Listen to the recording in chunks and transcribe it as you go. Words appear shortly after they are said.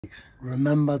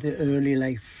Remember the early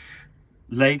life.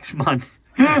 Lakes, man.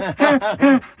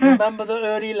 Remember the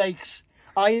early lakes.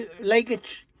 I like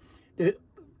it. The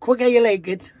quicker you like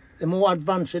it, the more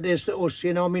advanced it is to us,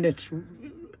 you know what I mean?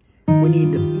 We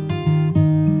need them.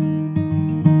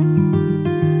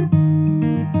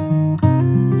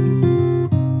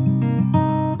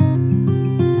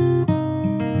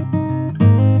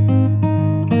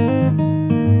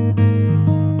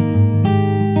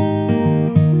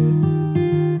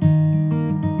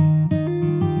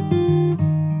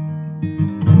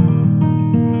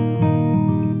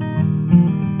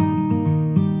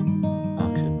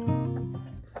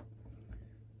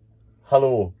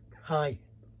 Hello. Hi.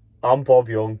 I'm Bob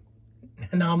Young.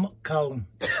 And I'm Callum.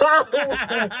 Who?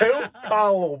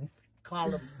 Callum.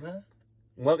 Callum, huh?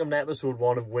 Welcome to episode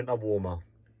 1 of Winter Warmer.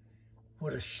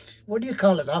 What do you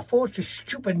call it? I thought it's a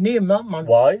stupid name, that man.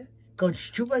 Why? God,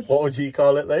 stupid. What would you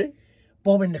call it, like?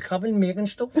 Bob in the cabin making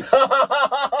stuff.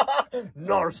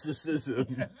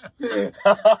 Narcissism.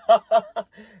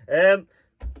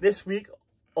 This week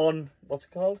on, what's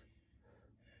it called?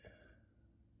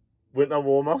 Winter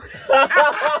Warmer.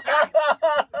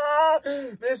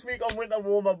 This week on Winter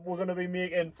Warmer, we're going to be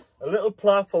making a little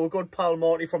plaque for a good pal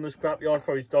Marty from the scrapyard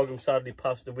for his dog who sadly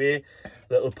passed away.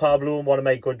 Little Pablo, one of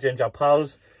my good ginger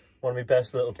pals. One of my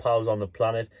best little pals on the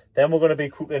planet. Then we're going to be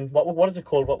cooking, what is it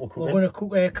called, what we're cooking? We're going to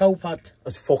cook a cow pat.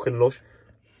 It's fucking lush.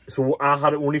 So I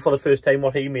had it only for the first time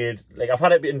what he made. Like, I've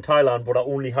had it in Thailand, but I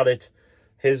only had it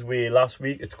his way last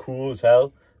week. It's cool as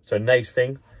hell. It's a nice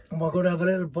thing. And we're going to have a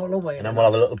little bottle of wine. And then we'll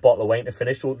have a little bottle of wine to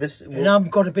finish. So this... And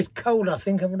I've got a bit cold, I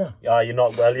think, haven't I? Yeah, you're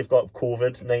not well. You've got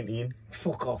COVID-19.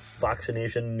 Fuck off.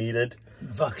 Vaccination needed.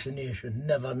 Vaccination,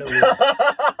 never knew.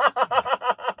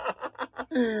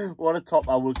 What a top.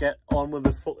 I will get on with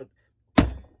the fucking...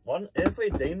 What? Every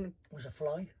day. Was a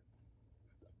fly.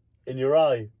 In your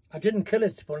eye? I didn't kill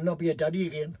it, but I'll not be a daddy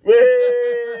again.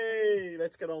 Hey!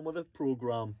 Let's get on with the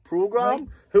programme. Programme? Right.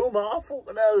 Who am I?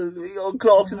 Fucking hell. You're on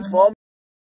Clarkson's farm.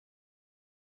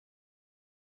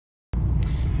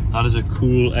 That is a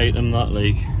cool item, that,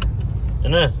 like.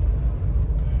 Isn't it?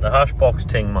 The hash box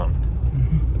thing, man.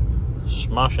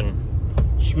 Smashing.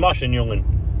 Smashing, young'un.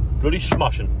 Bloody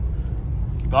smashing.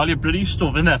 Keep all your bloody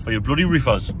stuff in there for your bloody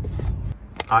reefers.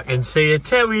 I can see a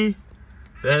Terry.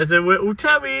 There's a little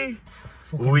Terry.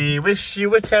 We wish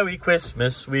you a Terry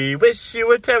Christmas. We wish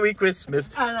you a Terry Christmas.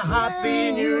 And a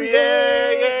happy New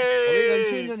Year.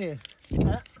 Yay!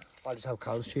 I just have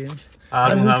cows change.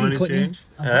 I don't have any change.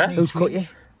 Who's cut you?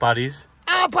 Baddies.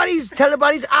 Ah, buddies! Tell the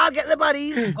buddies, I'll get the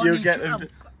buddies. You get them.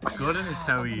 Good in it,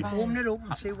 Terry. Open it up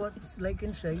and see what it's like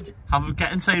inside.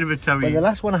 Get inside of it, Terry. Well, the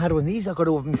last one I had one of these, I got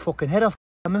over my fucking head off.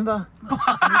 Remember?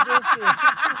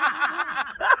 I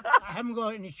haven't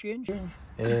got any change.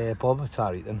 Bob, it's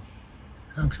alright then.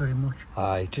 Thanks very much.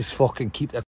 Aye, just fucking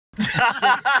keep the...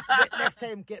 Next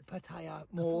time, get pataya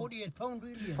more. £48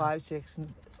 really. 5, 6...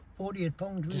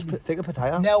 £48 really. Just take a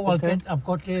pataya. Now I've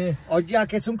got oh yeah,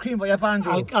 get some cream for your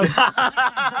banjo. Get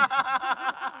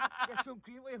some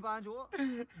cream for your banjo.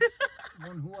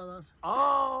 One who that.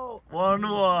 Oh! One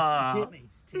who. Take me.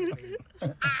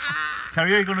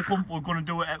 Terry, are you gonna come? We're gonna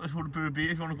do an episode of Burberry.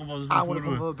 If you wanna come for us, I wanna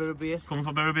come for Burberry. Come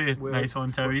for Burberry. Nice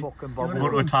one, Terry. We'll go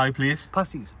to a Thai place.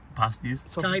 Pasties. Pasties.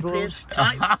 Thai place.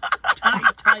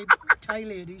 Thai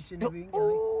ladies in the ring.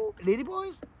 Oh, lady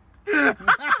boys.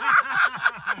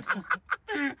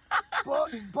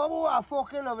 Bobo, I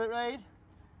fucking love it, right?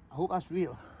 I hope that's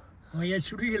real. Oh yeah,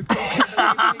 it's real. Smell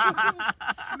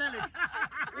it.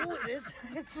 Oh, it is.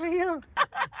 It's real.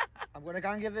 I'm gonna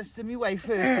go and give this to my wife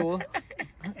first, though.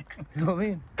 You know what I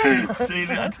mean? See you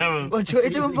later, Terrell. What you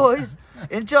doing, boys?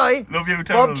 Enjoy. Love you,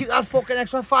 Terrell. Bob, keep that fucking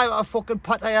extra 5 out of fucking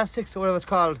Pattaya 6 or whatever it's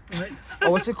called. Right. Oh,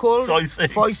 what's it called?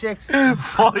 5-6. 5-6.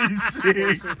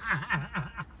 5-6.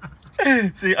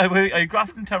 See, are you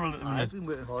grafting, Terrell, at the minute? I've been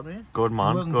working hard, mate. Good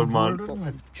man, good man.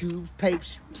 Fucking tubes,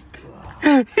 pipes.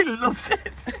 He loves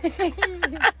it.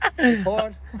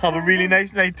 Hard. Have a really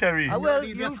nice night, Terry. I will,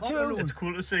 you too. It's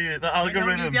cool to see you. The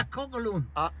algorithm. Leave your cock alone.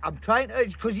 I'm trying to,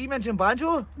 because you mentioned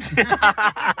banjo.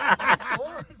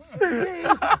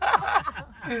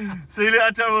 See you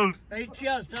later, Terrell. Hey,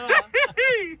 cheers, Terrell.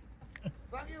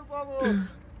 Thank you, Bobo.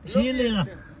 See you later.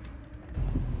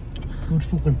 Good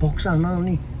fucking boxer, aren't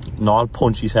he? No, I'll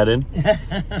punch his head in. What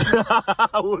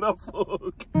the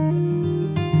fuck?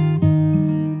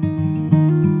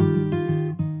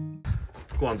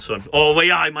 Go on, son. Oh, well,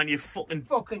 yeah, man, you fucking...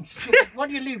 Fucking shit. Why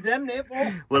do you leave them there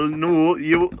for? Well, no,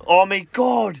 you... Oh, my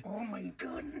God. Oh, my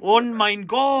God. Oh, my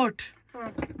God.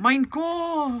 My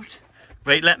God.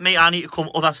 Right, I need to come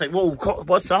other side. Whoa,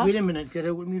 what's that? Wait a minute, get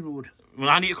out with me road. Well,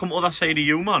 I need to come other side of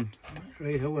you, man.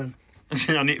 Right, hold on.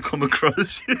 I need to come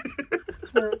across.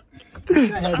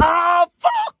 Ah,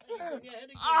 fuck!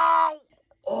 Ow!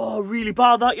 Oh, really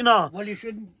bad that, you know. Well, you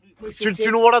shouldn't. Do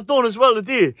you know what I've done as well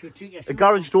today? A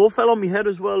garage door fell on my head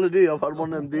as well today. I've had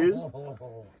one of them days.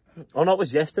 Oh, no, it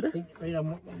was yesterday.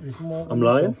 I'm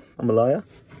lying. I'm a liar.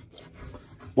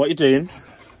 What are you doing?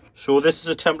 So this is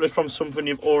a template from something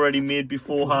you've already made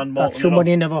beforehand. That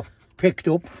somebody never picked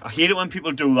up. I hate it when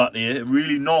people do that here. It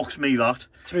really knocks me, that.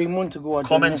 3 months ago.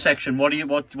 Comment section. What do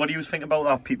you think about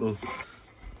that, people?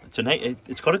 Tonight,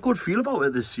 it's got a good feel about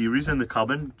it, this series, in the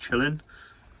cabin, chilling.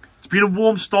 It's been a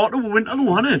warm start to a winter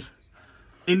though, hasn't it?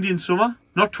 Indian summer.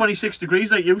 Not 26 degrees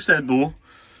like you said though.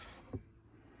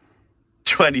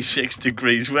 26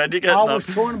 degrees, where do you get that? I was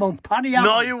talking about Paddy.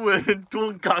 No, you weren't.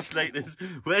 Don't gaslight this.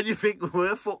 Where do you think we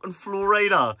were? Fucking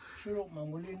Florida. Shut up,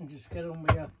 man, will you? Just get on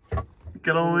with you.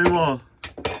 Get on with what?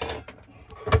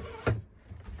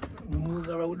 Move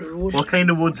that out the road. What kind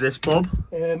of wood's this, Bob?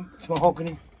 It's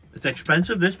mahogany. It's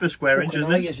expensive, this, per square inch,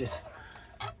 isn't it? Is it?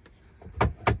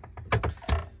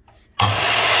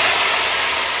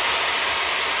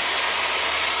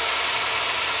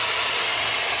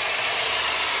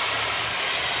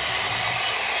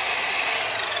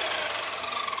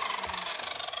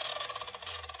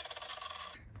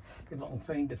 If I can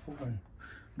find the fucking...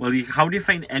 Well, how do you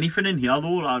find anything in here,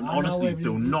 though? I honestly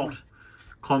do not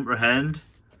comprehend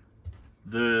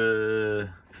the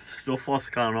stuff what's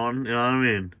going on, you know what I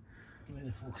mean? Where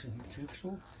the fuck's the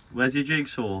jigsaw? Where's your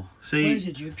jigsaw? See? Where's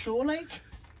your jigsaw, like?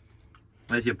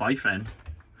 Where's your boyfriend?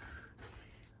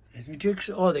 There's my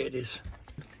jigsaw. Oh, there it is.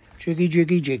 Jiggy,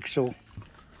 jiggy, jigsaw.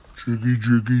 Jiggy,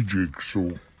 jiggy, jigsaw.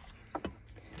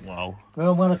 Wow.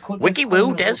 Well, I'm going to cut... Wiki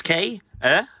woo, Des K.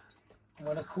 Eh? I'm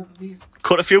going to cut these...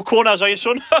 Cut a few corners, are you,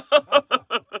 son?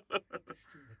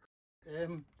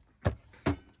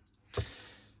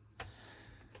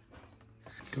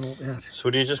 So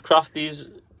do you just craft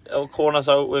these corners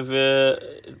out with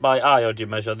by eye, or do you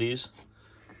measure these?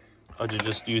 Or do you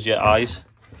just use your eyes?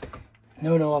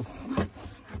 No,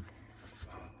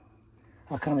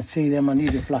 I can't see them. I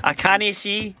need a black... I can't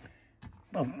see.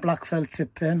 A black felt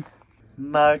tip pen.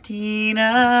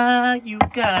 Martina, you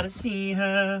gotta see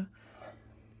her.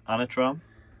 And a tram.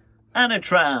 And a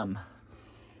tram.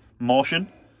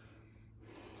 Motion.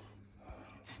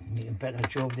 Need a better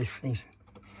job, this thing.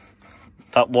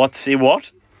 That what? See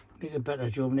what? Need a better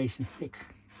job, nice and thick.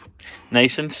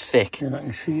 Nice and thick. Then I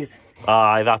can see it.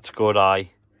 Aye, that's good,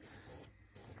 aye.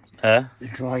 The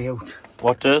dry out.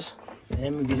 What does?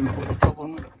 Then we didn't put the top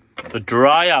on. The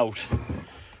dry out.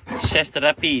 C'est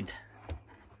rapide.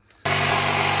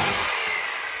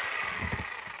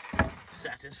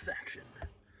 Satisfaction.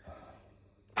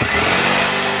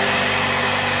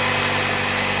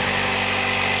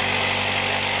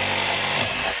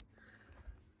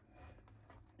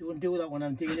 Don't do that when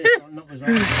I'm doing this. I'll knock us off.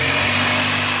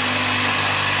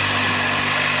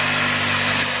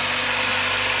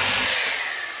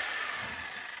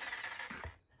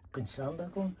 Good sound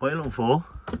that going. What are you looking for?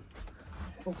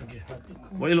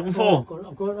 What are you looking for?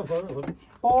 I've got it.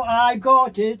 Oh, I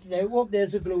got it. Now, oh,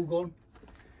 there's a glue gun.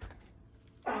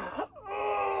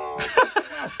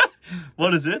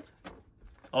 What is it?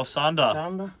 Oh, sander.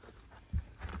 Sander.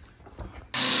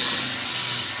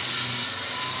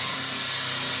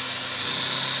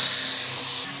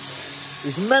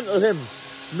 He's mental, him.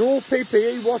 No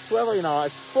PPE whatsoever, you know.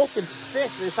 It's fucking thick,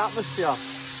 this atmosphere.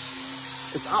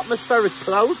 It's atmospheric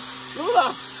cloud. Look at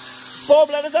that. Bob,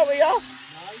 let us out of here.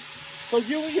 Because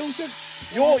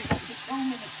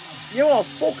you are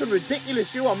fucking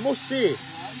ridiculous, you, I must say.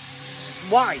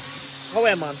 Why? How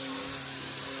am man?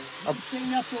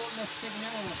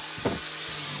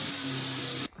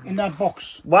 In that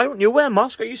box. Why don't you wear a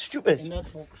mask? Are you stupid? In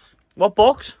that box. What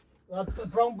box? That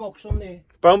brown box on there.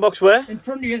 Brown box where? In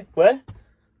front of you. Where?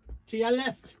 To your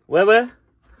left. Where?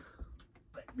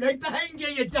 Right behind you,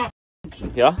 you daft.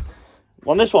 Yeah?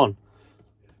 On this one?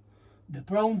 The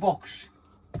brown box.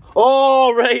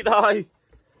 Oh, right, aye.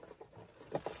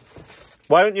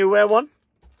 Why don't you wear one?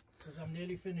 Because I'm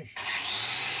nearly finished.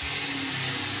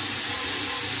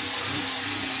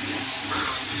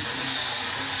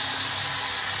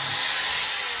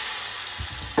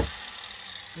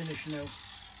 Finished now.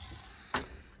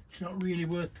 It's not really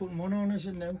worth putting one on, is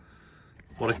it now?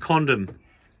 What, a condom?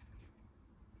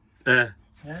 Yeah?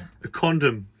 A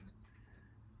condom.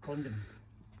 Condom.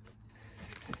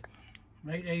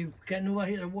 Right, are you getting over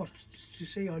here to watch to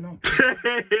see or not?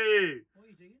 Hey! What are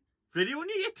you doing? Video on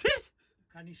your tit?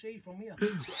 Can you see from here?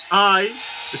 Aye.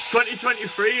 It's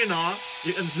 2023, you know.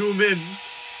 You can zoom in.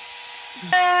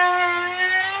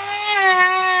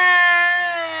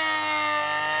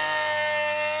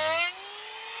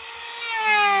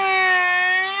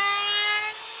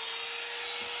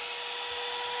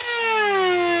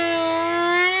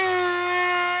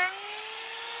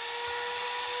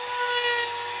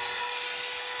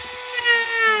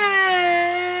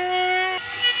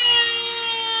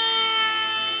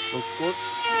 Looks good.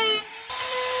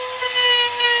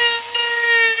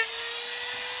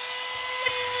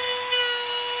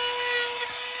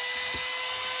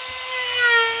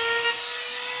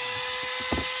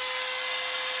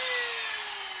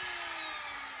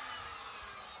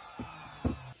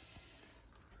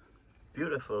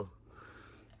 Beautiful.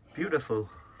 Beautiful.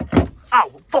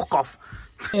 Ow, fuck off.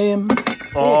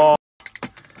 Oh.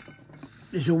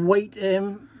 There's a white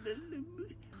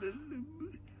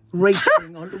race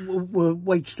thing on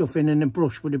white stuff in and a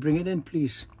brush. Would you bring it in,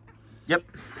 please? Yep.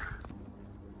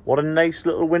 What a nice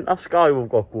little winter sky we've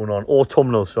got going on.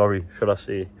 Autumnal, sorry, should I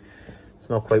say. It's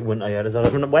not quite winter yet, is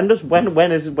that?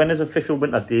 When is official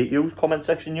winter date used? Comment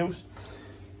section used?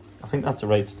 I think that's the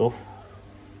right stuff.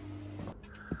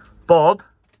 Bob,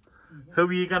 who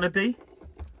are you gonna be?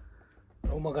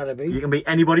 Who am I gonna be? You can be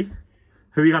anybody.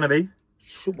 Who are you gonna be?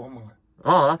 Superman.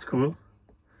 Oh, that's cool.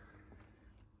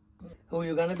 Who are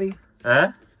you gonna be?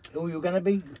 Eh? Who are you gonna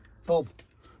be? Bob.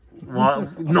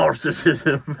 What?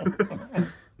 Narcissism.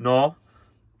 No.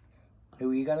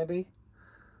 Who are you gonna be?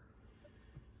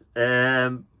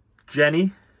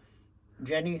 Jenny.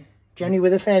 Jenny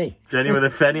with a fanny. Jenny with a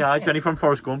fanny, aye. Jenny from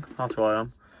Forrest Gump. That's who I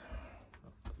am.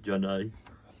 Jenny.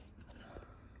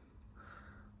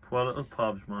 Poor little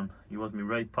Pabs, man. You was me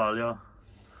right, pal, yeah.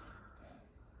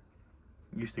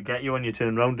 Used to get you when you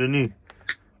turned round, didn't he?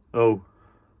 Oh.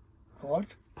 What?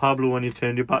 Pablo, when you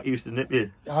turned your back, used to nip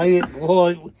you. I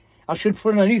should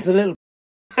put underneath a little.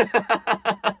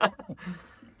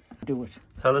 Do it.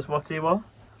 Tell us what's here, what?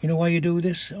 You know why you do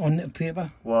this on the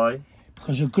paper? Why?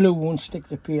 Because the glue won't stick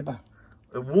to paper.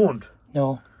 It won't?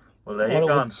 No. Well, there you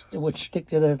go. It would stick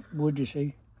to the wood, you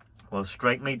see. Well,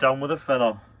 strike me down with a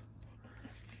feather,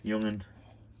 young'un.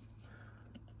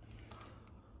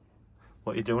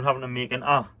 What you doing, having to make an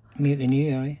ah? Making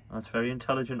you, aye. That's very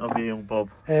intelligent of you, young Bob.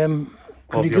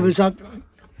 Could you give us that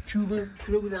tube of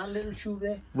glue, that little tube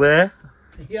there? Where?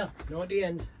 Yeah, not the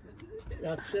end.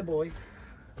 That's the boy.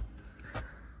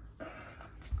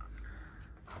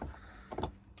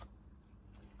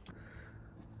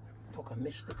 Fuck, I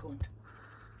missed the cunt.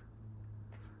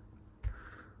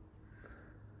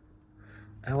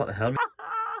 Oh, what the hell?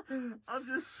 I've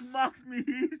just smacked me.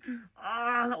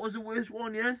 Ah, that was the worst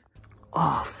one yet.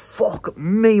 Oh, fuck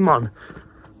me, man.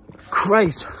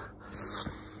 Christ.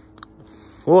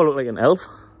 Oh, I look like an elf.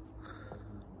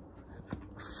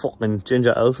 Fucking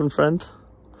ginger elephant friend.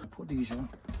 Put these on.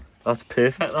 That's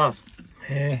perfect, that.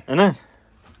 Yeah. Isn't it?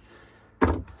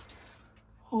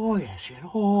 Oh, yes, yeah.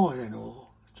 Oh, I know.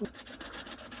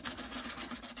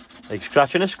 Like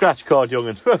scratching a scratch card,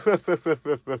 young'un.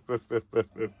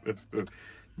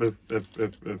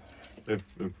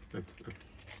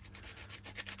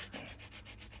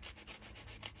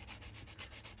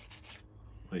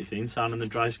 What are you seeing? Sanding the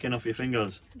dry skin off your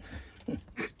fingers?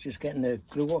 Just getting the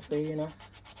glue off there, you know.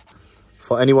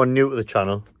 For anyone new to the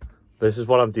channel, this is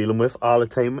what I'm dealing with all the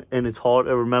time, and it's hard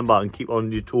to remember and keep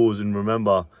on your toes and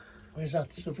remember. Where's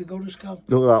that stuff you go to Scout?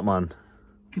 Look at that, man.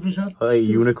 Give us that. Hey,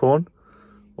 unicorn.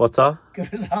 What's that?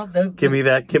 Give us that. Give me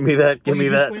that, give me that, give me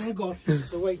that.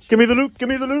 Give me the loot, give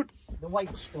me the loot. The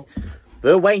white stuff.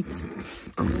 The white.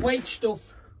 The white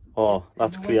stuff. Oh,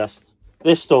 that's clear.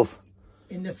 This stuff.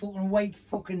 In the fucking white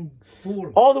fucking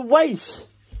bowl. Oh, the waste.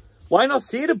 Why not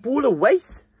see the bowl of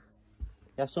waste?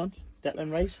 Yes, son.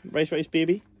 Declan Rice. Rice,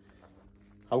 baby.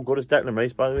 How good is Declan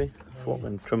Rice, by the way?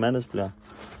 Fucking tremendous player.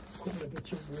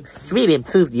 It's really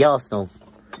improved the Arsenal.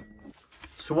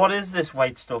 So what is this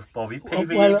white stuff, Bobby?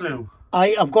 PVA glue?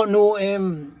 I've got no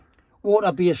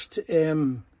water-based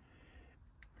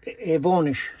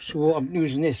varnish, so I'm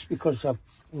using this because I've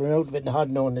run out of it and I had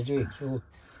no on the day. So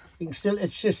you can still,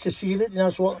 it's just to seal it, and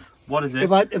that's what. What is it?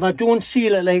 If I don't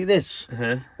seal it like this,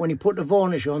 when you put the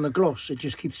varnish on the gloss, it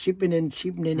just keeps seeping in. Right.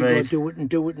 You got to do it and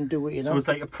do it and do it. You know. So it's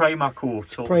like a primer coat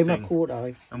sort of thing. Primer coat,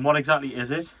 aye. And what exactly is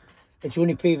it? It's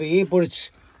only PVA, but it's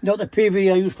not the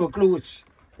PVA I use for glue. It's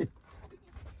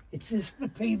this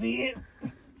PVA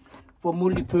for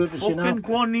multi-purpose, you know. Fucking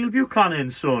go on, Neil Buchanan,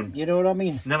 son. You know what I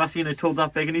mean? Never seen a tub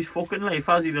that big in his fucking life,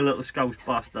 has he, the little scouse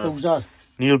bastard? Who's that?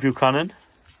 Neil Buchanan.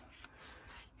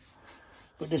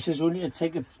 But this is only, it's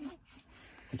like a,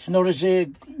 it's not as a,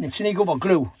 it's an ego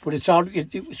glue, but it's hard,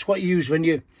 it's what you use when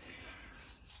you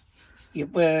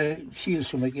seal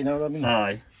something, you know what I mean?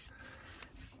 Aye.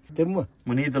 Didn't we?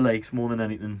 We need the lakes more than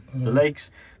anything. The lakes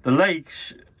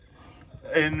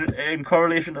in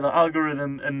correlation to the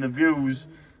algorithm and the views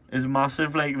is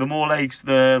massive. Like, the more likes,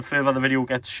 the further the video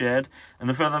gets shared, and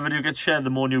the further the video gets shared, the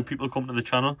more new people come to the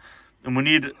channel, and we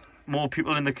need more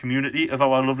people in the community, of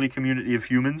our lovely community of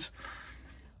humans.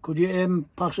 Could you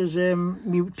pass us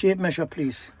tape measure,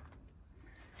 please?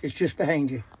 It's just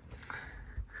behind you.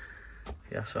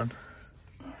 Yeah, son.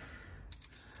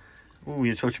 Oh,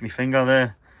 you touched my finger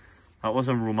there. That was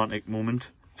a romantic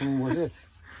moment. Was it?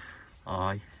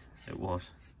 Aye, it was.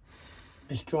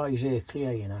 It's dry as air,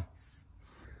 clear, you know.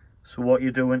 So what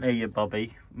you doing here,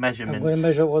 Bobby? Measurements. I'm going to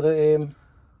measure what the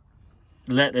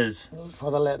letters.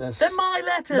 For the letters. They're my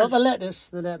letters. Not the lettuce,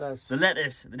 the letters. The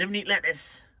lettuce. They didn't eat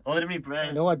lettuce. Oh, they didn't eat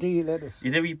bread. No, I do eat lettuce.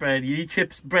 You do eat bread. You eat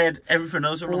chips, bread, everything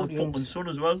else around the fucking sun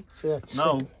as well. So that's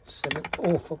no. Seven.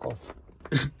 Oh, fuck off.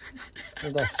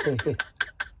 So that's it.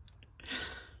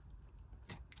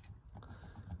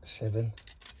 7.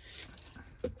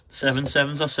 7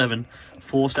 sevens are 7.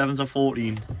 4 sevens are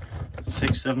 14.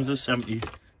 6 sevens are 70.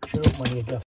 Shut up, man, you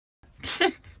duff.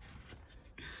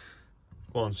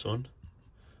 Go on, son.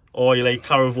 Oh, you like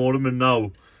Caravoraman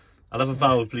now. I'll have a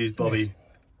vowel, please, Bobby.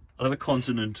 I'll have a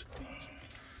consonant.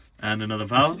 And another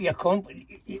vowel. You're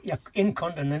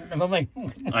incontinent, never mind.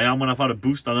 I am when I've had a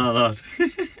boost, I know that.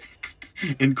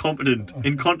 Incompetent.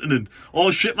 Incontinent. Oh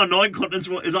shit, man, no incontinence.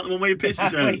 Is that the one where you pissed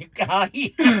yourself? I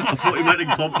thought you meant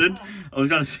incompetent. I was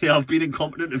going to say I've been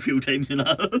incompetent a few times, you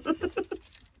know.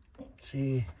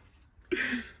 See.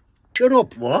 Shut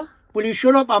up. What? Will you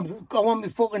shut up? I want me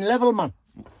fucking level, man.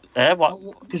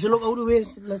 What? Does it look out of the way?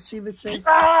 Let's see if it's safe.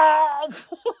 Oh!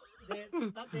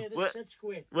 That there, that's set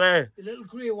square. Where? The little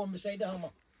grey one beside the hammer.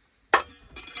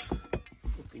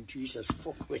 Fucking Jesus,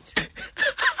 fuck it.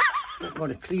 I'm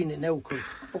going to clean it now because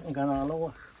it's fucking gone all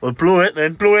over. Well, blow it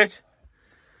then, blow it.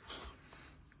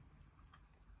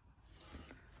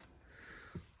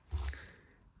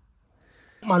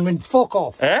 Man, when fuck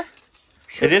off. Eh?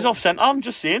 It is off centre, I'm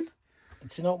just saying.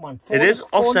 It's not, man. It is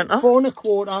off centre. 4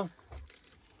 1/4.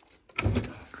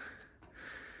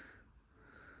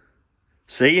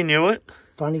 See, you knew it.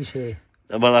 Fanny's here.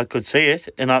 Well, I could see it,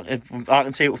 and I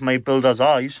can see it with my builder's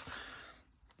eyes.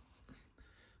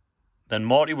 Then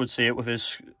Marty would see it with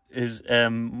his with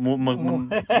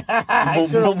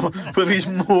his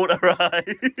motor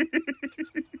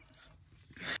eyes.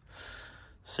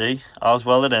 See, all's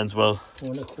well that ends well. 4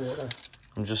 1/4.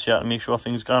 I'm just here to make sure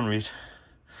things gone right.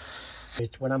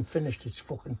 When I'm finished, it's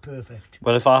fucking perfect.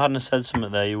 Well, if I hadn't said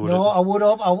something there, you would. No, I would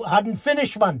have. I hadn't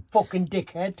finished, man. Fucking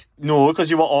dickhead. No,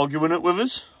 because you were arguing it with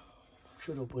us.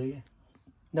 Shut up, will you?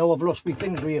 Now I've lost my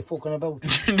things where you're fucking about.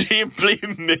 Do you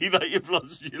blame me that you've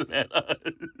lost your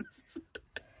letters?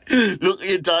 Look at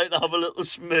you dying to have a little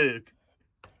smirk.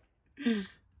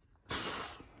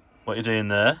 What are you doing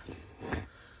there?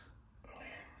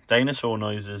 Dinosaur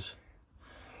noises.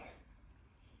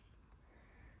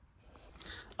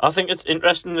 I think it's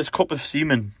interesting, this cup of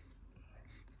semen.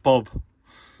 Bob.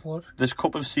 What? This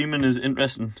cup of semen is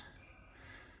interesting.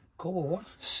 Cup of what?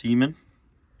 Semen.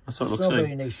 That's what it looks like. It's not a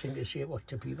very nice thing to say what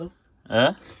to people.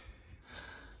 Yeah?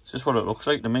 It's just what it looks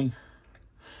like to me.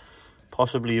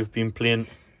 Possibly you've been playing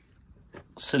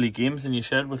silly games in your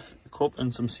shed with a cup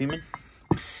and some semen.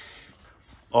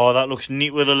 Oh, that looks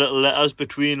neat with the little letters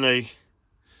between, like,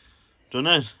 doesn't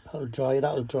it?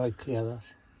 That'll dry clear, that.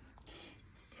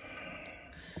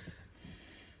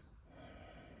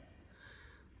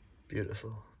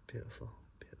 Beautiful, beautiful,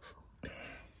 beautiful.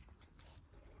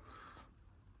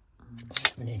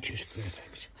 7 inches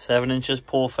perfect. 7 inches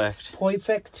perfect.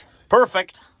 Perfect.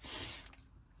 Perfect.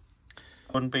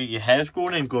 Wouldn't be, your hair's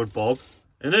growing in good, Bob,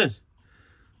 isn't it?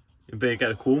 You better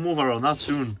get a comb over on that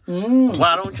soon.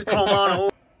 Why don't you come on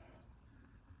over?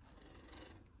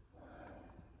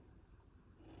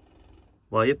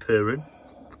 Why are you purring?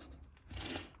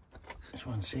 This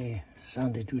one's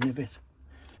Sandy doing a bit.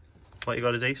 What you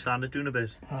got to do? Sand it doing a bit?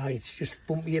 It's just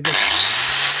bumpy a bit.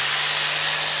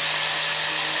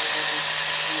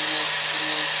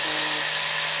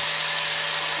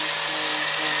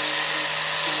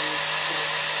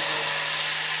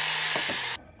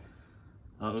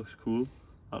 That looks cool.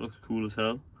 That looks cool as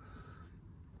hell.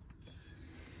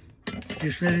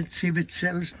 Just let it see if it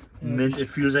settles. Mint, it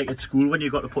feels like at school when you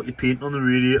got to put your paint on the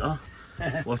radiator.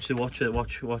 Watch it, watch it,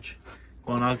 watch.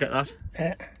 Go on, I'll get that.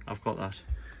 I've got that.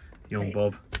 Young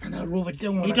Bob. And I'll rub it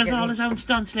down. He does all his own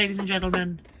stunts, ladies and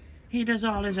gentlemen. He does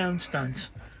all his own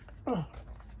stunts. Oh.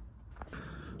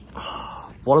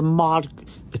 What a mad...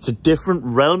 It's a different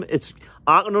realm.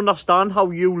 I can understand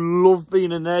how you love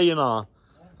being in there, you know.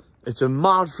 It's a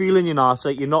mad feeling, you know. It's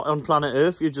like you're not on planet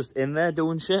Earth. You're just in there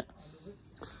doing shit.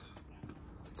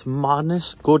 It's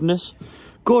madness. Goodness.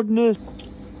 Goodness.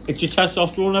 It's your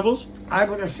testosterone levels.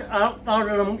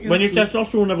 When your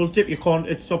testosterone levels dip, you can't...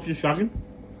 It stops you shagging.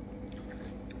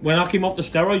 When I came off the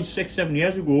steroids 6-7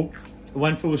 years ago, I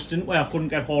went through a stint where I couldn't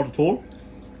get hard at all.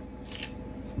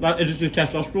 That is just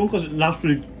testosterone because it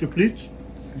naturally depletes.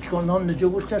 It's got nothing to do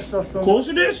with testosterone. Of course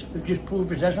it is. We've just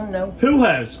proved it hasn't now. Who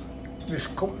has?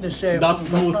 That's the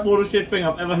most photo shit thing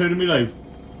I've ever heard in my life.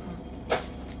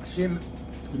 Same.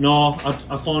 No,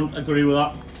 I can't agree with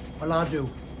that. Well, I do.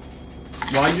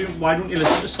 Why don't you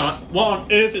listen to Sat? What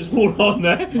on earth is going on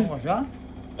there? What's that?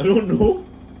 I don't know.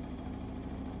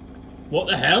 What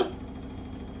the hell?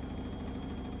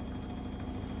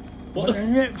 What the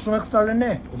f*** something fell in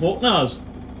there. Fuck knows?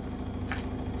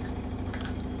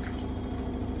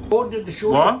 Recorded to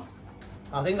show What? you.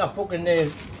 I think I fucking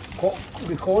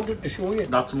recorded to show you.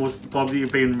 That's the most, probably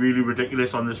you've been really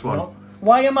ridiculous on this one. No.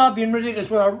 Why am I being ridiculous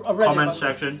when I read Comment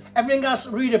section. Everything I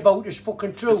read about is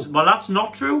fucking true. Well, that's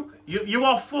not true. You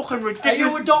are fucking ridiculous. Are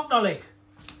you a doctor, like?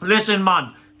 Listen,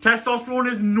 man. Testosterone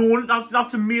is known.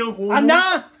 That's a male hormone. And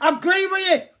now, I agree with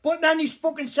you. But then he's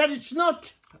fucking said it's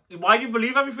not. Why do you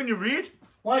believe everything you read?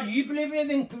 Why do you believe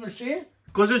anything people say?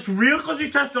 Because it's real, because your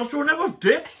testosterone never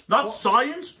dipped. That's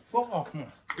science. Fuck off,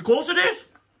 man. Of course it is.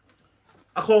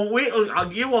 I can't wait.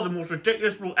 You are the most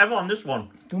ridiculous rule ever on this one.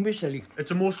 Don't be silly. It's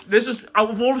the most. This is, out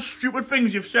of all the stupid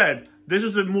things you've said, this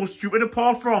is the most stupid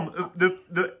apart from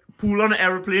the pool on an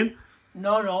aeroplane.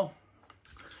 No.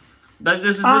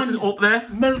 This is up there.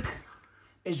 Milk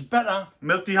is better.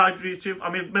 Milk dehydrates you. I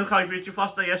mean, milk hydrates you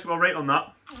faster. Yes, we're right on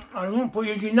that. I don't put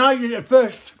you denied it at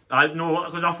first. I know,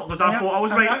 because I thought I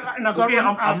was right. And I got okay,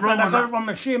 I'm wrong on that. I got it from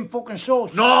the same fucking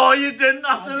source. No, you didn't.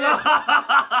 That's a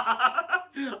lie.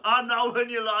 And now when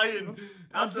you're lying,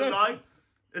 that's a lie.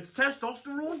 It's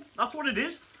testosterone. That's what it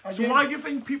is. So why do you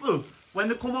think people, when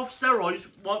they come off steroids,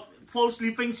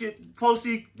 falsely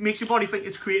makes your body think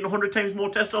it's creating 100 times more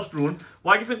testosterone?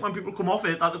 Why do you think when people come off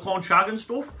it that they can't shag and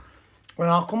stuff? When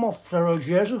I come off steroids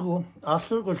years ago, I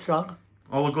still got shag.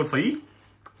 Oh, well, good for you.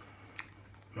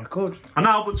 I could. I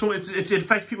know, but so it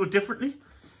affects people differently.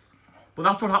 But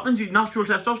that's what happens. Your natural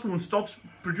testosterone stops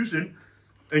producing,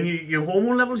 and your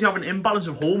hormone levels, you have an imbalance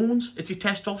of hormones. It's your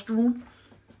testosterone.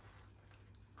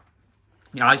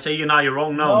 Yeah, I say you're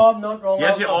wrong now. No, I'm not wrong.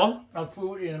 Yes, you are. I'll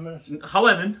prove it in a minute. How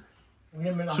then? In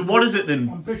a minute. So what is it then?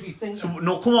 I'm busy thinking. So,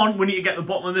 no, come on, we need to get to the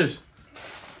bottom of this.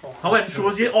 How then? Show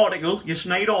us your article, your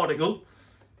snide article.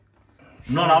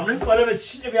 Not having it. Well,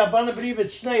 if you're going to believe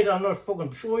it's snide, I'm not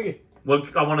fucking sure you. Well,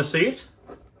 I want to see it.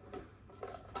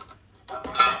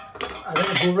 I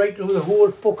think it'll go right through the whole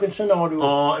fucking scenario.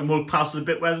 Oh, and we'll pass the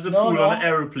bit where there's a pool on an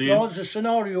aeroplane. No, it's a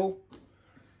scenario.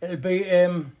 It'll be,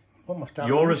 what must that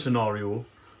You're be? a scenario.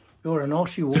 You're an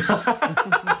Aussie.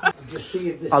 Just see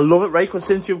if this... I love it, right? Because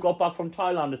since you've got back from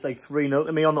Thailand, it's like 3-0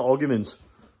 to me on the arguments.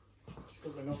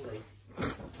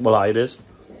 Well, aye, it is.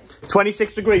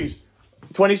 26 degrees.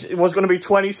 It was going to be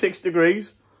 26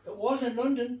 degrees. It was in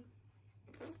London.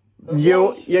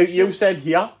 You said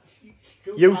here.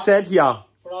 You said here.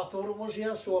 But I thought it was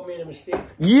here, so I made a mistake.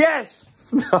 Yes!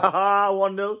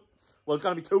 1-0. Well, it's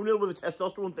going to be 2-0 with the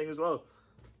testosterone thing as well.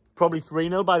 Probably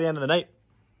 3-0 by the end of the night.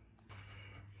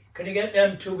 Can you get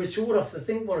them to retort off the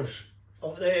thing for us?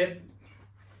 Off the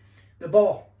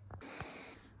bar?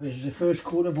 This is the first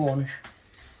coat of varnish.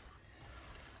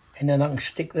 And then I can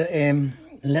stick the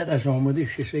letters on with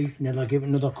this, you see. And then I'll give it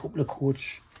another couple of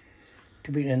coats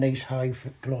to be in a nice high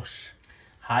gloss.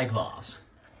 High gloss.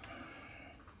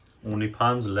 Only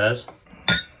pans, Les.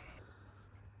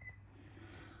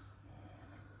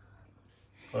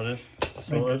 Got it?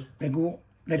 Sorted? Let go.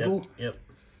 Let go. Yep.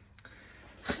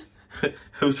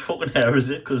 Whose fucking hair is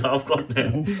it? Because I've got hair.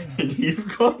 And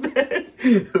you've got hair.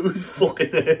 Whose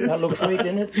fucking hair is that? Looks right,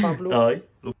 doesn't it, Pablo? Aye.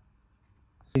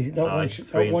 That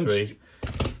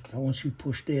once you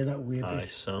push there that way a bit. Aye,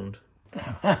 sound.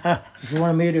 It's the one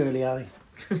I made earlier,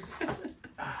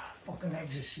 fucking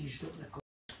exercise up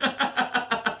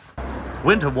the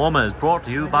Winter Warmer is brought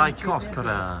to you by Cost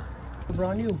Cutter.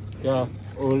 Brand new. Yeah.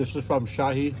 Oh, this is from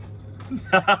Shahi.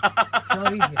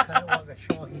 Shahi, you can't walk a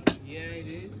Shahi. Yeah, it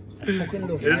is. I fucking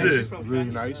love Is it? Really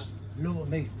nice. Love it,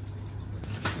 me.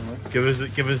 Give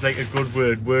us like a good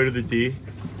word of the day.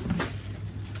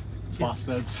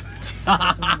 Bastards.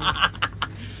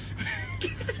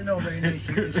 It's not very nice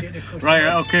thing to say to customers. Right,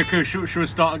 okay, should we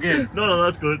start again? No,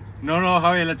 that's good. No,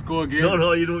 Harry, let's go again.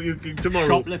 No, you don't. You tomorrow.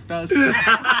 Shoplifters. You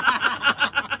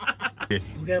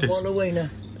get a bottle of wine now?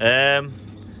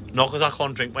 No, because I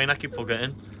can't drink wine. I keep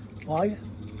forgetting. Why?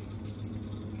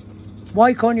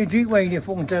 Why can't you drink wine? You're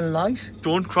fucking telling lies.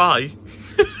 Don't cry.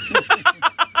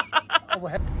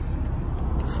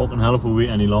 Fucking hell, if we wait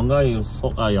any longer, you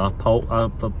fuck.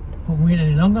 If we wait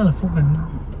any longer, the fucking.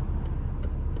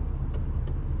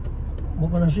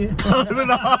 What can I say?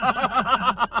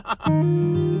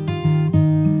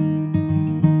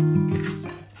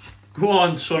 Go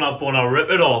on, son of bunna, rip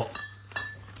it off.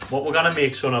 What we're gonna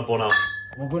make, son of bunna?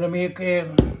 We're gonna make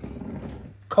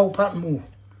cow pat moo,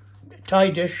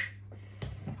 Thai dish,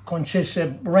 consists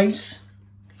of rice,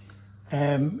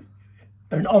 an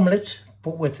omelette,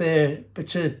 but with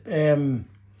bits of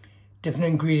different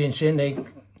ingredients in, like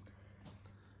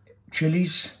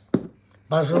chilies,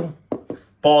 basil,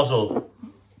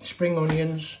 spring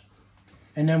onions,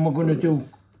 and then we're going to do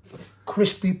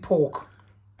crispy pork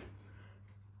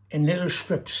in little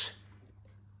strips.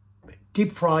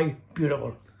 Deep fry,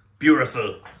 beautiful.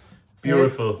 Beautiful.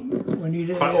 Beautiful. We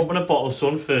need Try to open a bottle,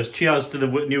 son, first. Cheers to the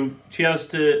new. Cheers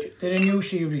to the new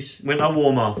series. Winter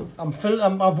Warmer.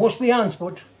 I've washed my hands,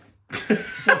 but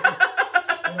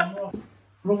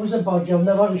rough as a bodge. I've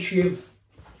never had a shave,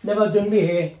 never done my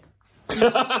hair.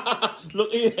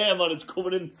 Look at your hair, man. It's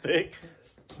coming in thick.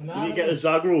 You need to get the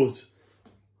Zagros.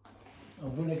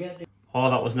 I'm gonna get the. Oh,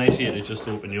 that was nice of you to just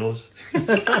open yours.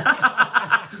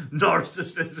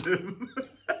 Narcissism.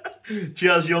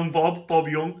 Cheers, young Bob. Bob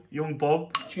Young. Young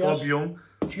Bob. Cheers. Bob Young.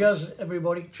 Cheers,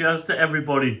 everybody. Cheers to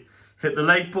everybody. Hit the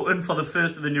like button for the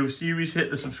first of the new series.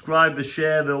 Hit the subscribe, the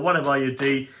share, the whatever you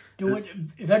do. Do it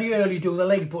very early. Do the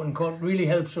like button, cause it really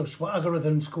helps us. What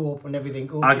algorithms go up and everything.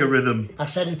 Okay. Algorithm. I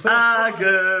said it first.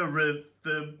 Algorithm.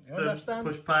 You understand?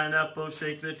 Push pineapple,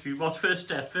 shake the tree. What's first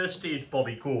step? First stage,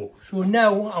 Bobby. Go. So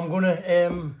now I'm gonna.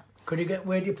 Could you get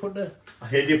where do you put the? I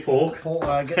hate your pork. Pork.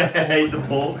 I get the pork. I hate the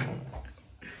pork.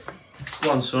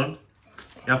 Go on, son.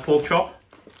 You have pork chop?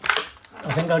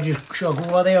 I think I'll just go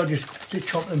over there. I'll just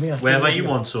chop them here. Wherever you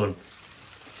want, son.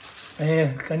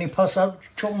 Can you pass out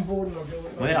chopping board?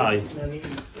 Where are you?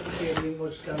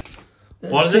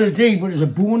 What is it? Deep, but there's a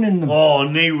bone in them. Oh,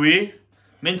 no way.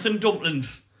 Mint and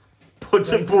dumplings. Put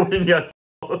some bone in your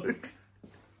pork.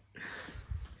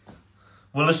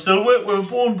 Will it still work with a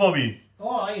bone, Bobby?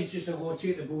 Oh, it's just a go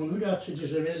take the bone. That's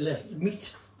just a little less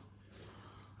meat.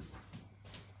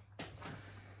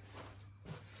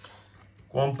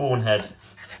 Go on, bonehead.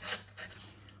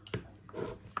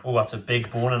 Oh, that's a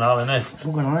big bone and all, isn't it?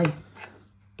 Fucking aye.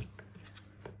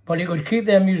 But you could keep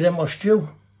them, use them for stew.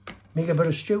 Make a bit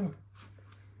of stew.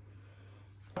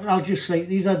 I'll just say,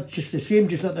 these are just the same,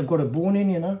 just that they've got a bone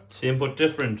in, you know. Same but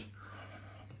different.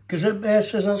 Because it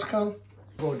scissors, Carl.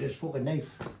 Oh, this fucking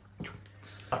knife.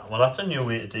 Well, that's a new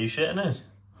way to do shit, isn't it?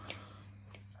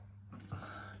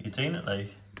 You're doing it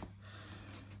like...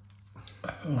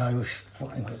 I was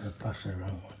fucking got the pass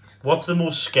around once. What's the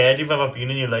most scared you've ever been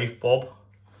in your life, Bob?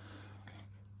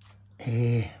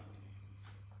 When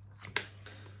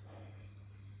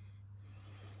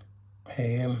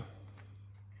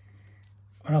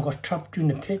I got trapped in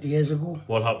the pit years ago.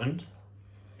 What happened?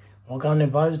 We're going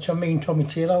by the time me and Tommy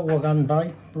Taylor, we're going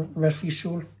by, rest his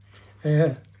soul.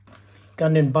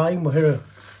 Going by, we hear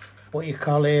what you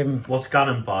call What's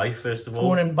going by, first of all?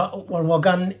 Going in by, well, we're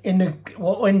going in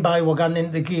we're going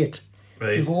in the gate.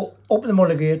 Right. You go up the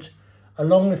Muller gate,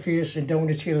 along the face and down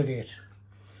the tailgate.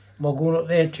 We're going up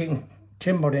there taking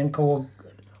timber in, cause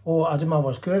I don't know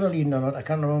what's Gerda leading or not, I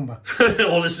can't remember.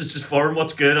 All this is just foreign.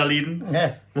 What's Gerda leading?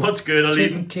 Yeah. What's Gerda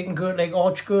leading? Taking good like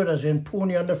arch girders in,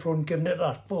 pony on the front, giving it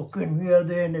that fucking here,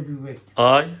 there and everywhere.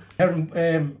 Aye.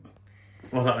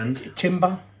 What happened?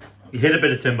 Timber. You hit a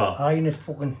bit of timber? Aye, and it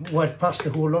fucking went past the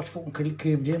whole lot, fucking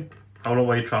caved in. How long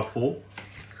were you trapped for?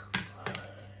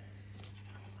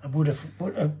 I put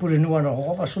a new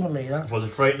 1.5 or something like that. Was it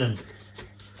frightening?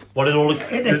 What did all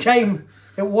the... At the time,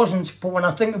 it wasn't, but when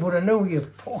I think about it now, you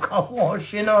fuck I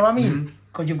was, you know what I mean?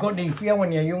 Because you've got any fear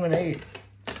when you're young and age.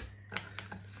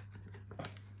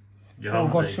 We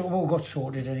got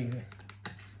sorted anyway.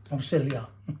 I'm still here.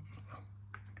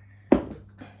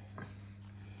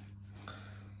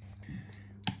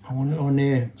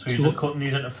 So you're just cutting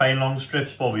these into fine long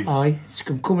strips, Bobby? Aye, it's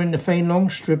come into fine long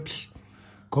strips.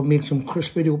 Got to make some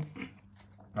crispy up.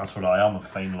 That's what I am, a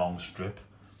fine long strip.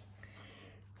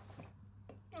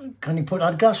 Can you put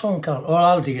that gas on, Carl? Well,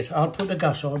 I'll do it. I'll put the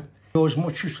gas on. Do as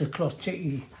much as the cloth to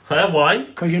eat. Why?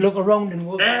 Because you look around and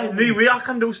work. Me way, I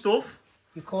can do stuff.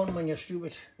 You can't when you're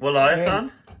stupid. Well, I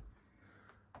can.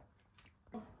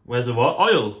 Where's the what?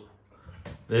 Oil?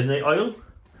 There's no oil?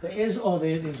 There is, or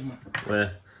there is, man.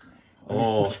 Where?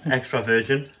 Oh, extra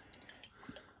virgin.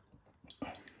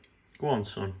 Go on,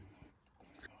 son.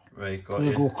 Right, got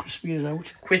it. Go crispy as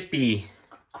out. Crispy.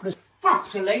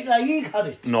 Fuck's a late, you had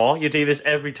it. No, you do this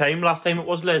every time. Last time it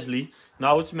was Leslie.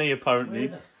 Now it's me, apparently.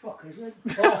 Where the fuck is it?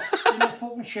 Oh, in the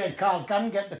fucking shed, Carl. Can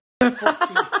get the fuck.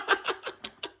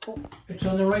 It's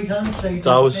on the right hand side.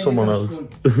 That was someone else.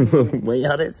 Where you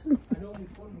had it? I know we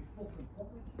put in my fucking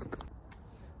pocket.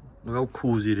 Look how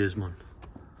cozy it is, man.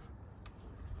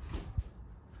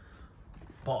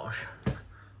 Bosh.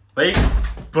 Wait,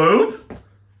 boom.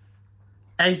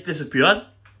 He's disappeared.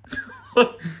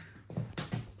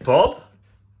 Bob?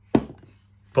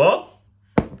 Bob?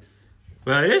 Where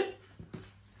Where are you?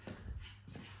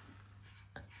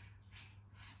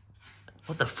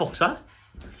 What the fuck's that?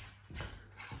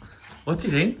 What's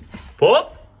he doing?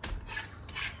 Pop?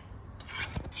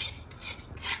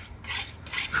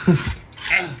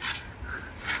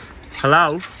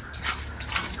 Hello?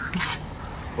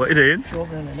 What are you doing?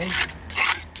 Sharpening the knife.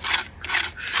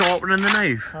 Sharpening the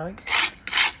knife? Right.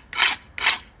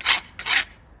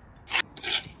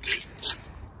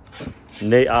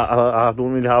 Nate, I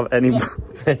don't really have any...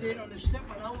 Did on the step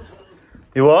when I was little.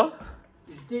 You what?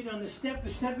 It's did on the step.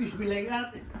 The step used to be like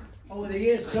that. Over the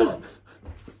years, so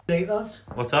like that.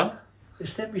 What's that? The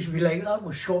step used to be like that.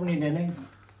 Was sharpening the knife.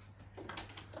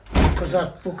 Because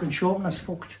that fucking sharpener's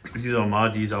fucked. These are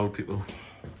mad, these old people.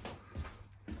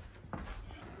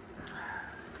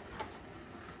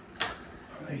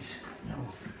 Right. No.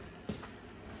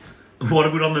 What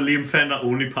about on the Liam Fender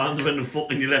only pans when the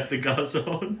fucking you left the gas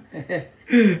on?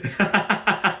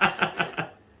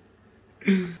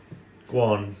 Go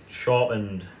on,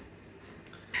 sharpened.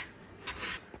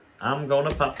 I'm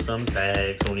gonna pop some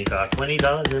tags, only got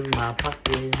 $20 in my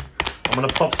pocket. I'm gonna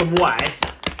pop some wires.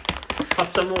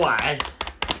 Pop some wires.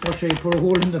 What's say you put a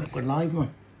hole in the fucking live,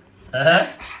 man?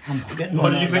 I'm getting What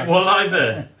did you think? What live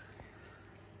there?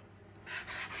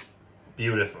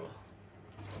 Beautiful.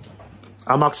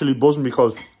 I'm actually buzzing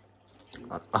because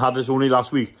I had this only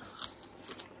last week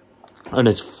and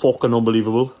it's fucking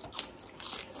unbelievable.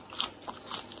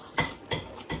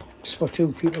 It's for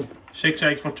 2 people. 6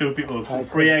 eggs for 2 people, so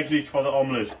 3 eggs each for the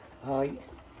omelette. Aye.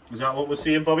 Is that what we're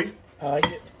saying, Bobby? Aye.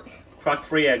 Crack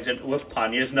 3 eggs into a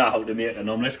pan, you know how to make an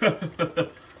omelette.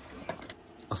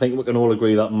 I think we can all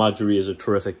agree that Marjorie is a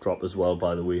terrific drop as well,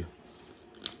 by the way.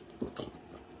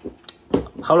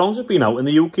 How long's it been out in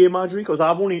the UK, Marjorie? Because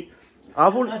I've only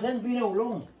been out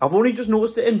long. I've only just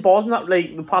noticed it in bars in that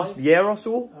like the past year or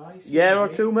so. Year or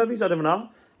 2 maybe, I don't know.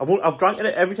 I've drank it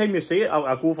every time you see it,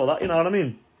 I go for that, you know what I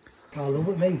mean? I love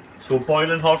it, mate. So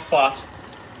boiling hot fat,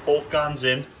 pork gans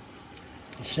in.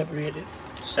 Separate it.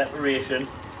 Separation.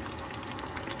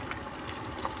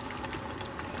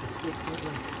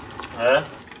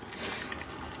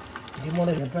 You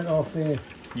want it a bit off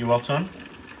You what, son?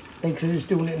 because it's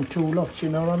doing it in 2 lots, you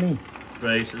know what I mean?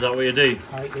 Right, is that what you do?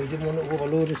 I didn't want to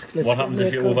overload it. What happens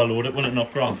if you overload it when it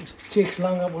not craft? It takes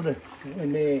longer, would it?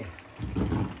 When they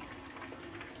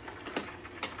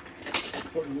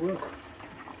fucking work.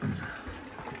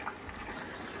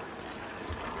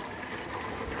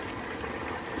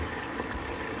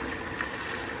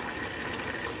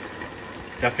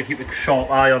 You have to keep a sharp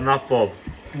eye on that, Bob.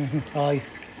 Aye.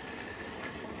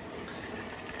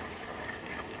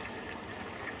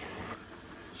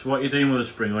 So what are you doing with the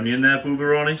spring onion there,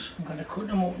 Booberonis? I'm going to cut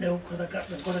them up now because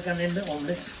I've got to get in the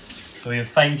omelette. So you've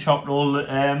fine chopped all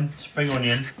the spring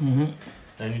onion.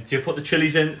 Then do you put the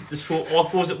chilies in?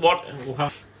 What goes it? What?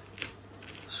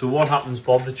 So what happens,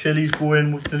 Bob? The chilies go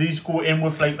in. Do these go in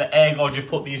with like the egg, or do you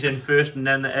put these in first and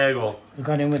then the egg? Or They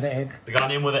got in with the egg. they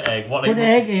got in with the egg. What? Put the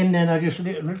egg in, then I just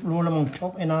roll them on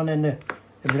top and then the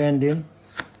blend in.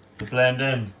 To blend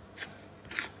in.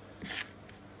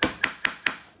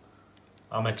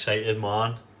 I'm excited,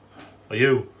 man. Are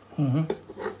you? I'm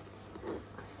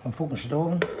fucking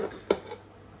starving.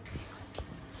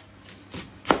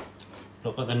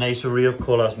 Look at the nice array of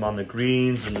colours, man. The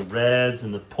greens and the reds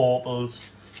and the purples.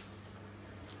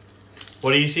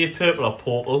 What do you say, purple or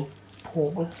purple?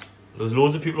 Purple. There's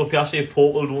loads of people up here say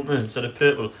purple, don't they, instead of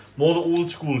purple. More the old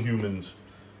school humans.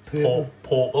 Purple.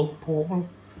 Purple. Purple.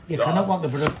 You cannot walk the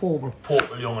bit of purple.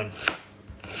 Purple, young'un.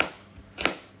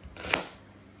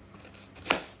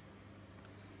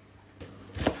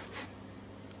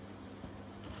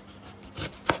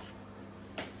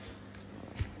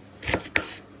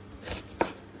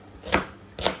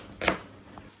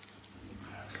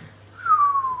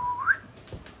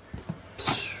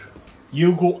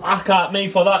 You go ack at me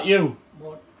for that, you.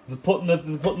 What? For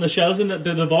putting the shells in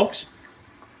the box.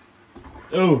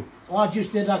 Oh. Oh, I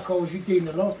just did that because you did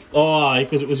a lot. Oh, aye,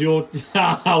 because it was your...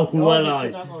 Well, No, I aye.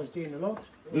 did that because I did a lot.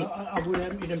 I would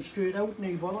empty them straight out and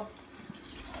you bother.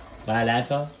 Well, I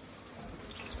thought.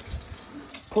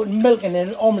 Putting milk in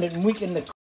an omelette and weakening the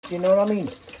you know what I mean?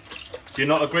 Do you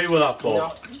not agree with that, Bob?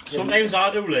 No. Sometimes I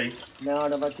do, Lee. No,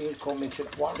 never did. Can't makes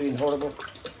it watery and horrible.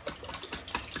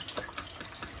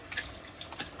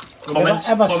 Comments,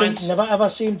 Never ever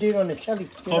seen it on the telly.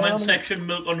 Comment section,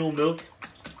 milk or no milk?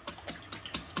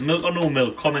 Milk or no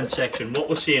milk? Comment section. What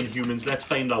we're saying, humans, let's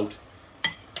find out.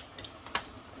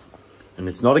 And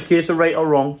it's not a case of right or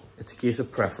wrong, it's a case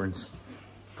of preference,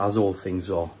 as all things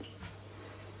are.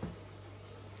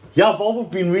 Yeah, Bob, we've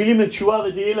been really mature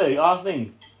today, like, I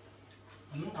think.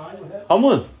 I have. Haven't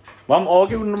we? Well, I'm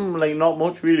arguing like not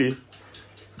much really.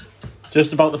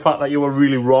 Just about the fact that you were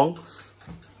really wrong.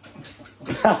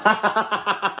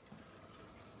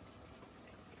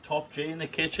 Top G in the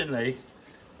kitchen, like.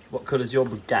 What colour's your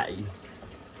Bugatti?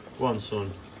 Go on,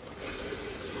 son.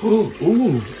 Ooh,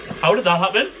 ooh. How did that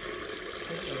happen?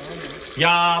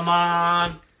 Yeah,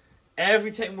 man.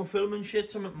 Every time we're filming shit,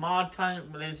 something mad time.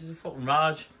 Well, this is a fucking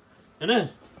rage, isn't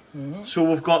it? Mm-hmm. So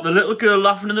we've got the little girl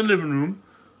laughing in the living room.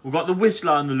 We've got the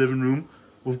whistler in the living room.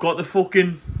 We've got the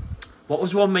fucking... What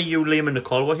was the one with you, Liam and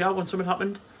Nicole were here when something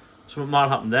happened? Something mad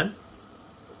happened then.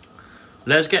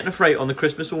 Les getting a fright on the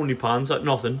Christmas only pans like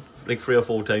nothing. Like 3 or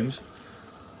 4 times.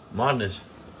 Madness.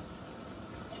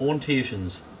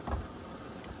 Hauntations.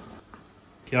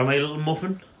 Can I make a little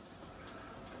muffin?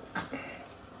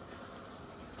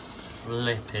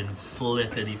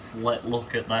 Flippity flip.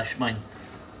 Look at this, man.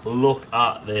 Look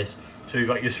at this. So you've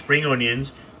got your spring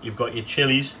onions, you've got your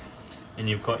chilies, and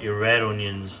you've got your red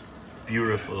onions.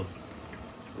 Beautiful.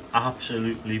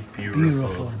 Absolutely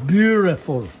beautiful.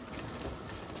 Beautiful.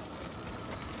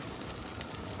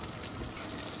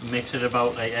 Mix it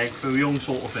about like egg foo young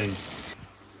sort of thing.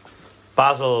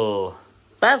 Basil.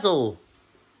 Basil.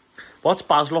 What's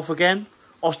Basil off again?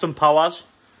 Austin Powers.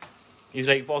 He's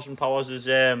like Austin Powers is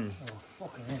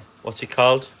what's he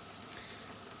called?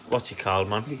 What's he called,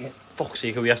 man? Fuck's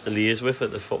sake, who he has to liaise with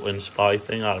at the fucking spy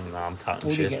thing? I don't know, I'm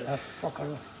talking shit. Who do you get that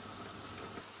fucker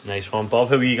off? Nice one, Bob.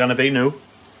 Who are you gonna be now?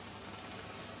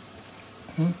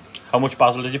 How much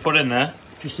basil did you put in there?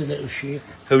 Just a little shake.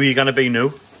 Who are you gonna be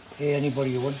now? Hey,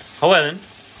 anybody you want. Oh, well then.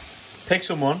 Pick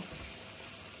someone.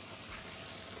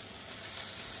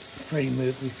 Freddie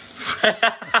Mercury.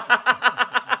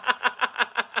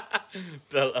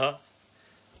 Belter.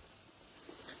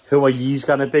 Who are ye's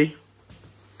gonna be?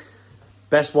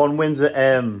 Best one wins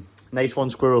a Nice One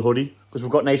Squirrel hoodie. Because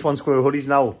we've got Nice One Squirrel hoodies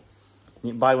now.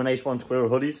 You can buy one Nice One Squirrel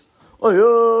hoodies. Oi,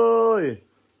 oi!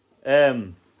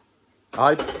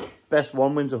 Best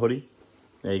one wins a hoodie.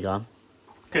 There you go.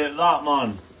 Look at that,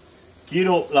 man. Get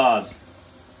up, lad.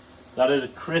 That is a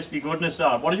crispy goodness,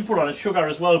 that. What did you put on it? Sugar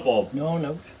as well, Bob? No,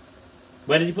 no.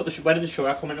 Where did you put the? Where did the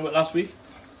sugar come into it last week?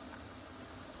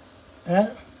 Huh?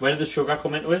 Where did the sugar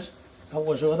come into it? That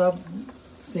was other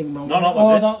thing, Mum. No, not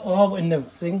was this. Oh, in the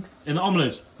thing. In the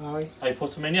omelette? Aye. Have you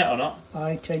put some in yet or not?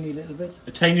 Aye, tiny little bit.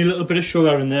 A tiny little bit of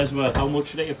sugar in there as well. How much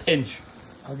should I get? A pinch?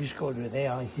 I'll just go with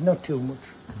there, aye. Not too much.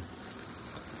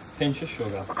 Pinch of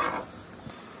sugar.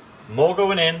 More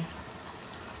going in.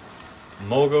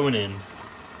 More going in.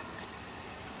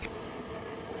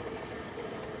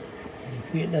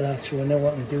 Waiting to that, so I know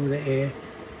what to do with the air.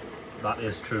 That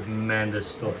is tremendous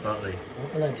stuff, that Lee.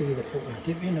 What can I do with the fucking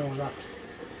dip, you know that?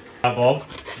 Hi, Bob.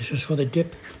 This is for the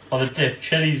dip. For the dip.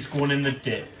 Chili's going in the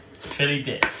dip. Chili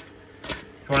dip. Do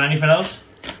you want anything else?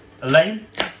 A lime,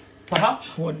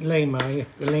 perhaps? What lime, aye?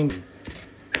 The lime.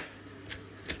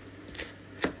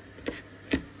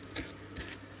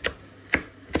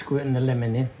 Squirting the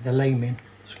lemon in, the lime in.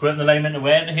 Squirting the lime into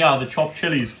where? Here are the chopped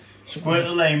chilies. Squirt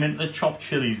the lime into the chopped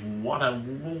chilies. What a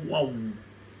wow.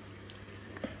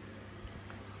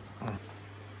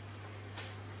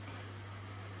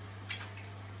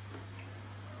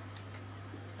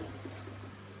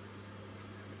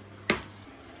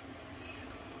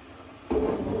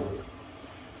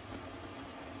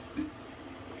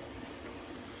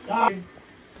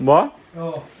 What?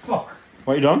 Oh, fuck.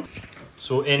 What you done?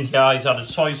 So in here he's added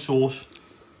soy sauce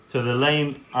to the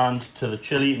lime and to the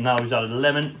chili. Now he's added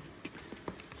lemon.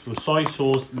 So soy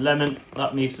sauce, lemon,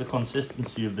 that makes the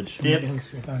consistency of the dip.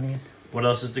 What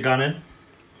else has gone in?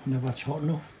 No, that's hot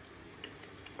enough.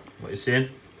 What are you saying?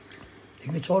 I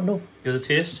think it's hot enough. Gives it a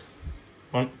taste?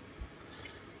 Right.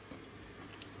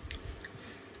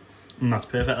 That's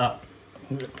perfect, that.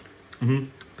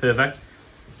 Perfect.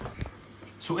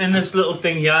 So in this little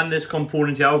thing here, in this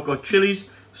component here, I've got chilies,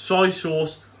 soy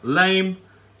sauce, lime.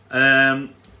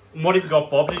 What have you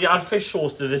got, Bob? Did you add fish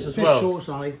sauce to this as well? Fish sauce,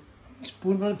 aye.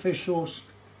 Spoonful of fish sauce.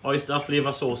 Oyster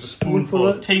flavour sauce. A spoonful.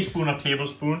 Of teaspoon or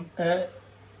tablespoon? A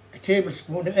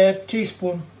tablespoon.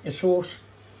 Teaspoon of sauce.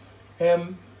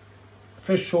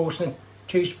 Fish sauce and a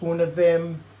teaspoon of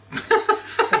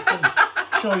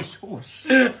soy sauce.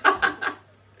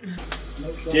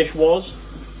 Dish was.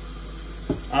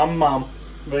 I'm mum.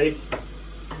 Right.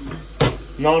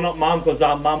 No, not mum, because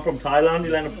I'm mum from Thailand.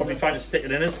 He'll end up probably trying to stick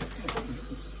it in us.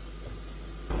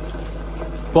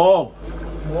 Bob.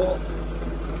 What?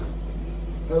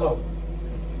 Hello.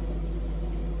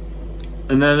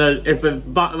 And then if at the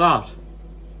back of that.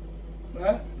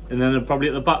 Huh? And then probably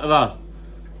at the back of that.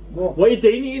 What? What are you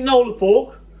doing? You eating all the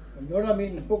pork? I'm not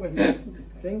eating the fucking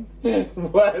thing.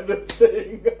 Where the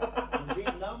thing? I'm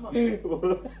eating that,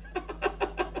 man.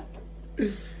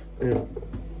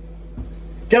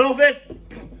 Get off it!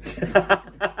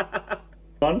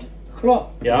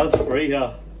 Clock. Yeah, that's free,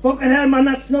 yeah. Fucking hell, man,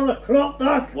 that's not a clock,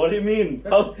 that. What do you mean?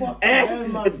 Hell,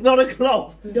 man. It's not a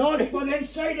cloth. No, it's for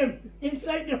inside him.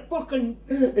 Inside the fucking...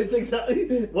 It's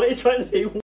exactly what you're trying to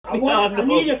do. I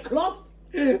need a cloth.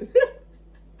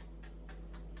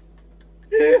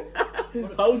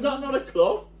 How's that not a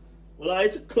cloth? Well,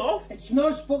 it's a cloth. It's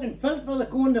not fucking felt for the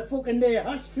go in the fucking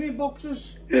ashtray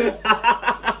boxes.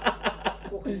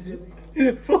 Fucking divvy.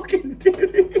 Fucking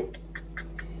divvy.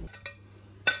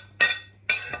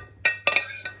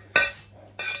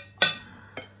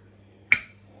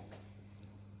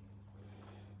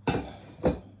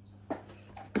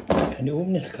 Can you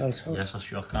open this, Carl? Yes, I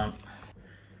sure can.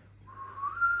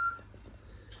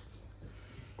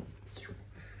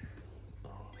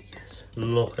 Oh, yes.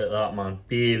 Look at that, man.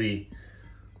 Baby.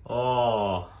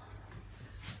 Oh.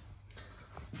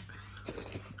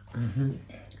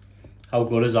 How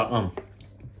good is that, man?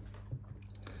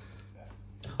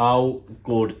 How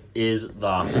good is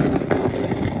that?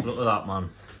 Look at that, man.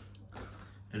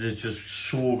 It is just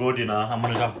so good, you know. I'm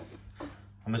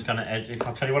just gonna edge it.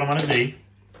 I'll tell you what I'm gonna do.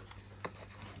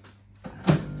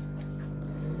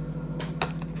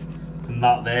 And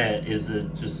that there is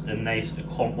just a nice,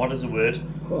 what is the word?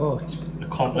 Oh, it's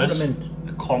accomplice. compliment.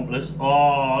 Accomplice.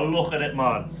 Oh, look at it,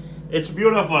 man. It's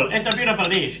beautiful. It's a beautiful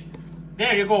dish.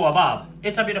 There you go, Bob.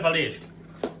 It's a beautiful dish.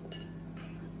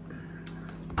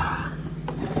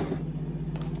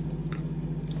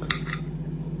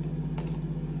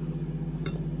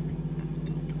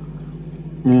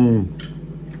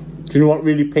 Do you know what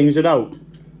really pings it out?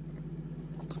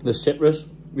 The citrus.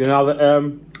 You know the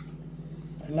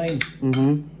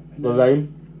lime. The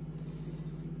lime.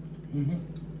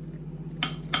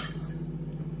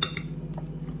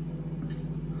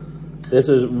 This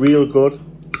is real good.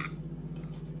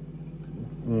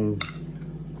 And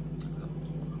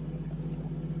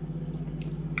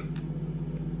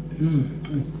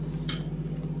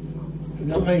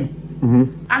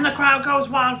the crowd goes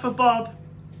wild for Bob.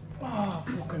 Oh,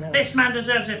 fucking hell. This man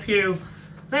deserves a pew.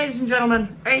 Ladies and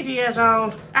gentlemen, 80 years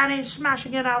old, and he's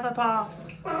smashing it out of the park.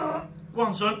 Go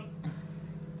on, son.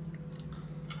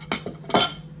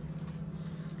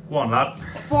 Go on, lad.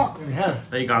 Fucking hell.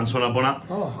 There you go, son of bunna.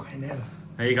 Oh, fucking hell.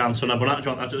 There you go, son of bunna. Do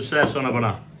you want that just there, son of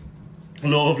bunna?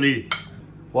 Lovely.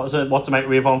 What's the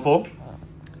microwave on for?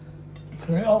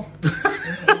 Turn it off.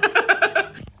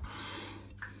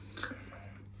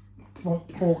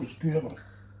 Pork is beautiful.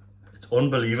 It's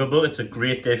unbelievable. It's a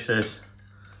great dish, this.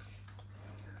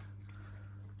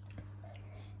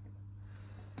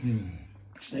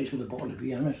 It's nice with a bottle of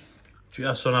beer in it.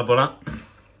 Just son of bunna.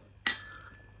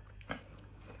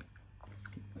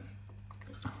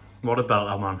 What a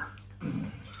belter, man.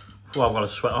 Oh, I've got a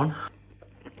sweat on.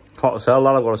 Hot as hell,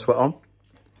 lad, I've got a sweat on.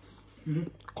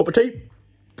 Cup of tea.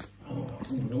 Oh,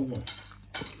 no one.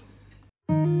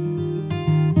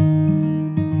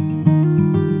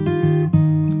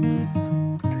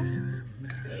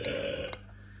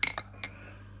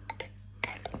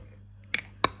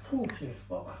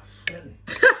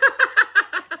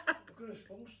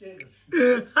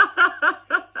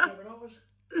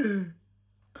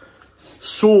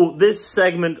 So this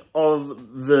segment of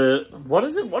the what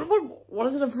is it? What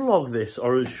is it? A vlog? This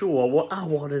or a show or what?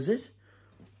 What is it?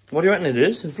 What do you reckon it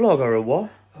is? A vlog or a what?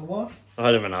 A what?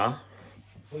 I don't even know.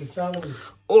 What are you talking about?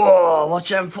 Oh, watch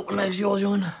them fucking legs, yours,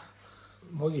 young.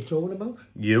 What are you talking about?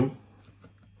 You.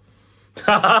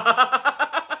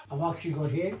 I've actually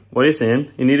got hair. What are you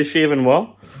saying? You need a shave and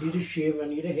what? I need a shave, I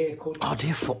need a haircut. Oh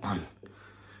dear fuck, man.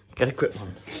 Get a grip,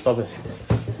 man. Stop it.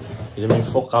 You didn't mean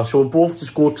fuck. Shall we both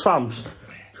just go tramps?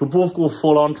 Shall we both go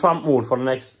full on tramp mode for the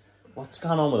next... What's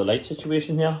going on with the light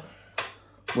situation here?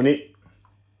 We need...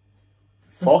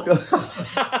 Fuck.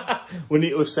 We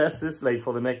need to assess this light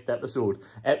for the next episode.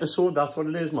 Episode, that's what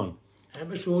it is, man.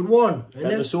 Episode 1.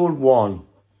 Episode 1.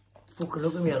 Fucking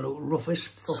look at me, I look rough as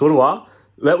fuck. So do I.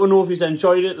 Let me know if you've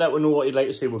enjoyed it. Let me know what you'd like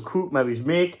to see recruit, maybe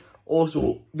make.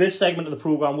 Also, this segment of the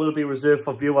programme will be reserved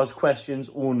for viewers' questions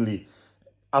only.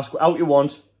 Ask out you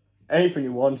want, anything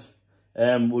you want.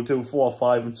 We'll do 4 or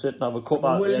 5 and sit and have a cup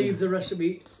out. We'll leave the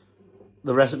recipe.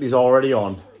 The recipe's already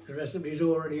on. The recipe's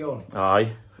already on.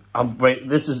 Aye. Wait,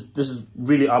 this is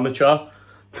really amateur.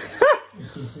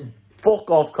 Fuck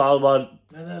off, Carl, man.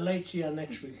 And the lights here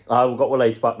next week. Aye, we've got the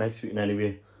lights back next week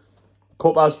anyway.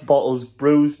 Cup bottles,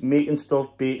 brews, meat and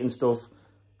stuff, bacon stuff.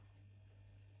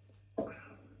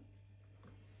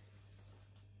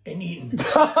 And eating.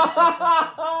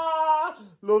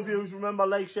 Love yous. Remember,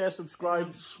 like, share, subscribe.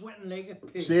 I'm sweating like a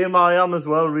pig. Same I am as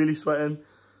well, really sweating.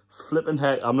 Flipping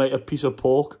heck, I'm like a piece of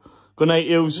pork. Good night,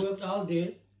 yous. Worked all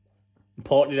day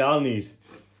Partied all night.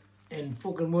 and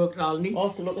fucking worked all night.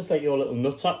 Also, looks like your little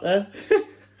nuts up there.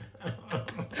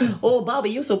 Oh, Bobby,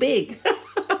 you're so big.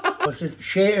 I said,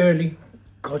 share early,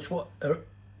 because what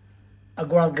I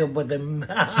go with them.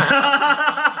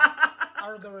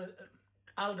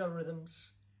 Algorithms.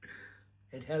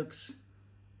 It helps.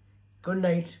 Good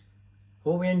night.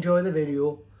 Hope you enjoy the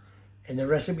video and the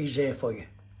recipe's there for you.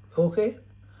 Okay?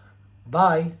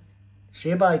 Bye.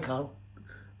 Say bye, Carl.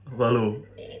 Hello.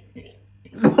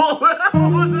 What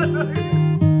was that?